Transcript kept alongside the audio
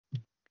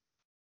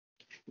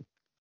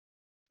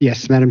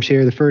Yes, Madam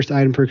Chair, the first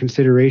item for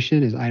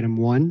consideration is item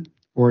 1,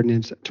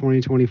 ordinance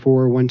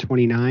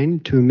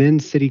 2024-129, to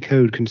amend city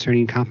code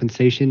concerning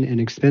compensation and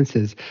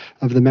expenses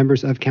of the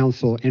members of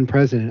council and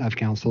president of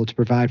council to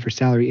provide for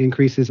salary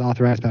increases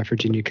authorized by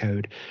Virginia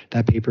code.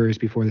 That paper is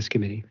before this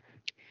committee.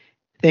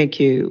 Thank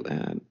you,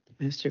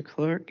 Mr.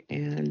 Clerk.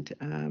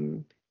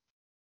 And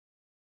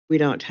we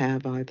don't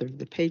have either of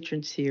the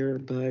patrons here,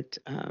 but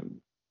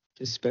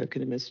just spoken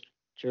to Ms.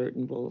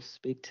 Jordan will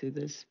speak to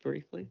this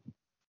briefly.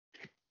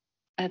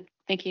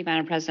 Thank you,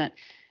 Madam President.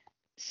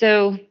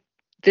 So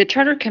the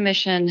Charter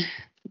Commission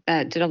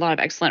did a lot of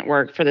excellent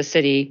work for the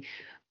city,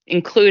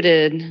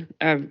 included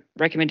a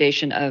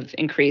recommendation of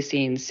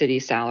increasing city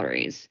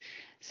salaries.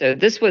 So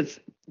this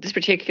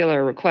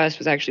particular request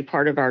was actually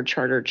part of our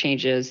charter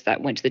changes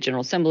that went to the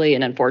General Assembly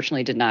and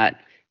unfortunately did not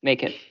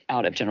make it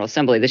out of General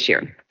Assembly this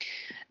year.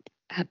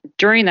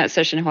 During that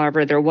session,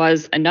 however, there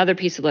was another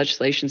piece of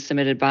legislation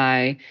submitted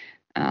by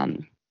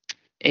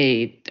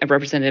a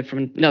representative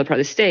from another part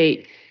of the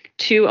state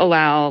to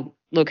allow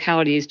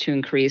localities to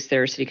increase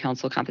their city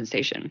council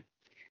compensation.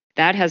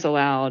 That has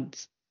allowed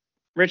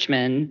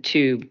Richmond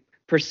to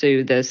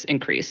pursue this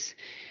increase.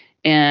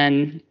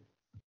 And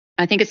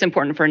I think it's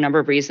important for a number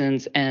of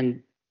reasons,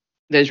 and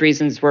those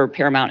reasons were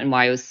paramount in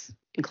why it was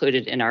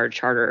included in our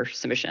charter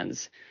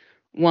submissions.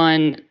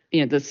 One,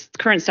 this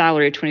current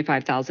salary of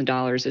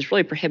 $25,000 is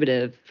really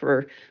prohibitive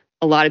for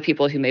a lot of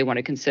people who may want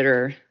to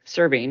consider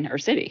serving our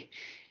city.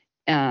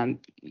 There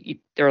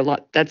are a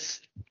lot that's,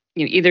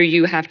 either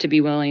you have to be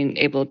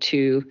able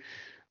to,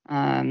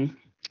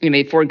 you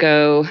may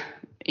forego,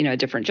 a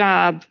different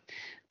job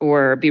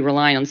or be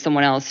relying on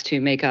someone else to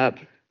make up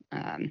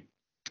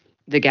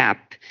the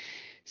gap.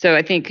 So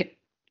I think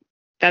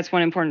that's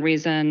one important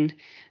reason.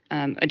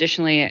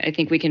 Additionally, I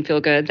think we can feel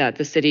good that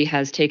the city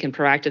has taken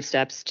proactive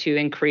steps to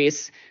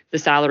increase the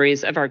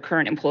salaries of our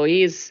current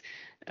employees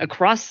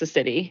across the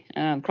city,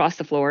 across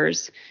the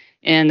floors.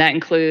 And that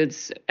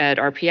includes at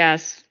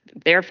RPS,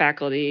 their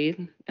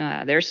faculty,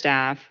 their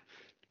staff.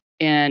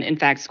 And in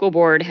fact, school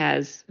board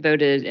has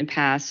voted and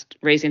passed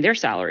raising their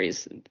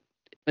salaries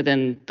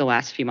within the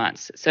last few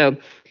months. So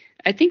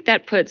I think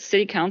that puts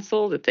city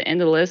council at the end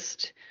of the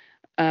list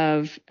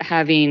of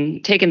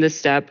having taken this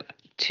step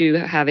to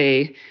have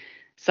a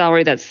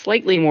salary that's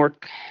slightly more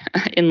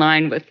in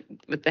line with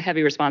the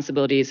heavy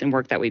responsibilities and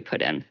work that we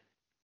put in.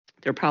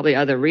 There are probably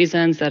other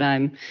reasons that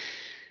I'm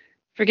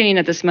forgetting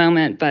at this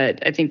moment, but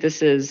I think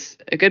this is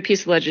a good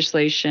piece of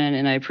legislation,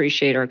 and I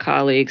appreciate our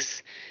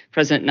colleagues,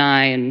 President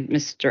Nye and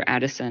Mr.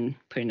 Addison,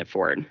 putting it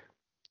forward.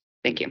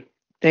 Thank you.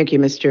 Thank you,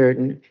 Ms.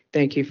 Jordan.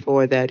 Thank you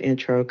for that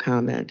intro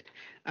comment.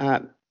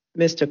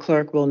 Mr.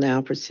 Clerk will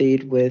now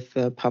proceed with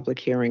the public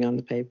hearing on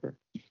the paper.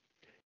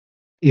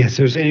 Yes,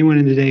 there's anyone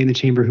in the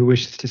chamber who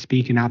wishes to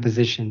speak in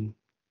opposition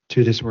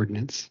to this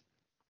ordinance?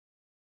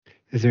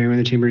 Is there anyone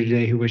in the chamber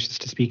today who wishes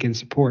to speak in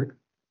support?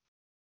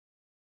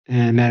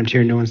 And Madam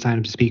Chair, no one signed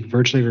up to speak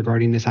virtually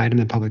regarding this item.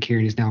 The public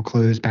hearing is now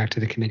closed. Back to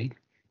the committee.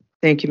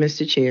 Thank you,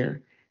 Mr.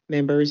 Chair.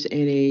 Members,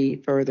 any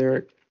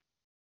further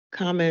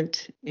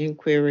comment,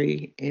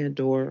 inquiry,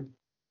 and/or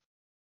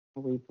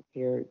are we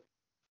prepared?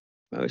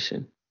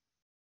 Motion.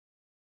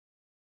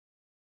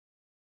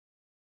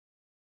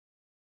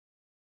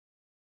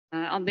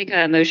 I'll make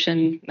a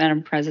motion,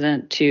 Madam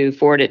President, to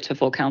forward it to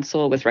full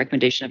council with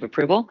recommendation of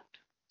approval.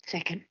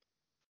 Second.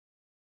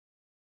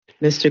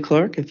 Mr.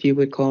 Clerk, if you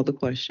would call the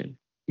question.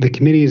 The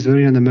committee is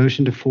voting on the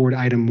motion to forward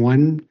item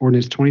 1,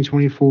 ordinance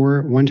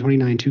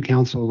 2024-129 to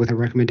council with a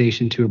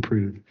recommendation to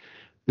approve.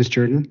 Ms.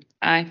 Jordan?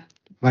 Aye.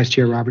 Vice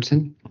Chair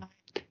Robertson?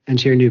 And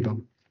Chair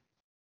Newbille?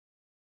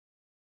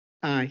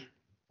 Aye.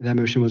 That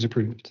motion was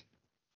approved.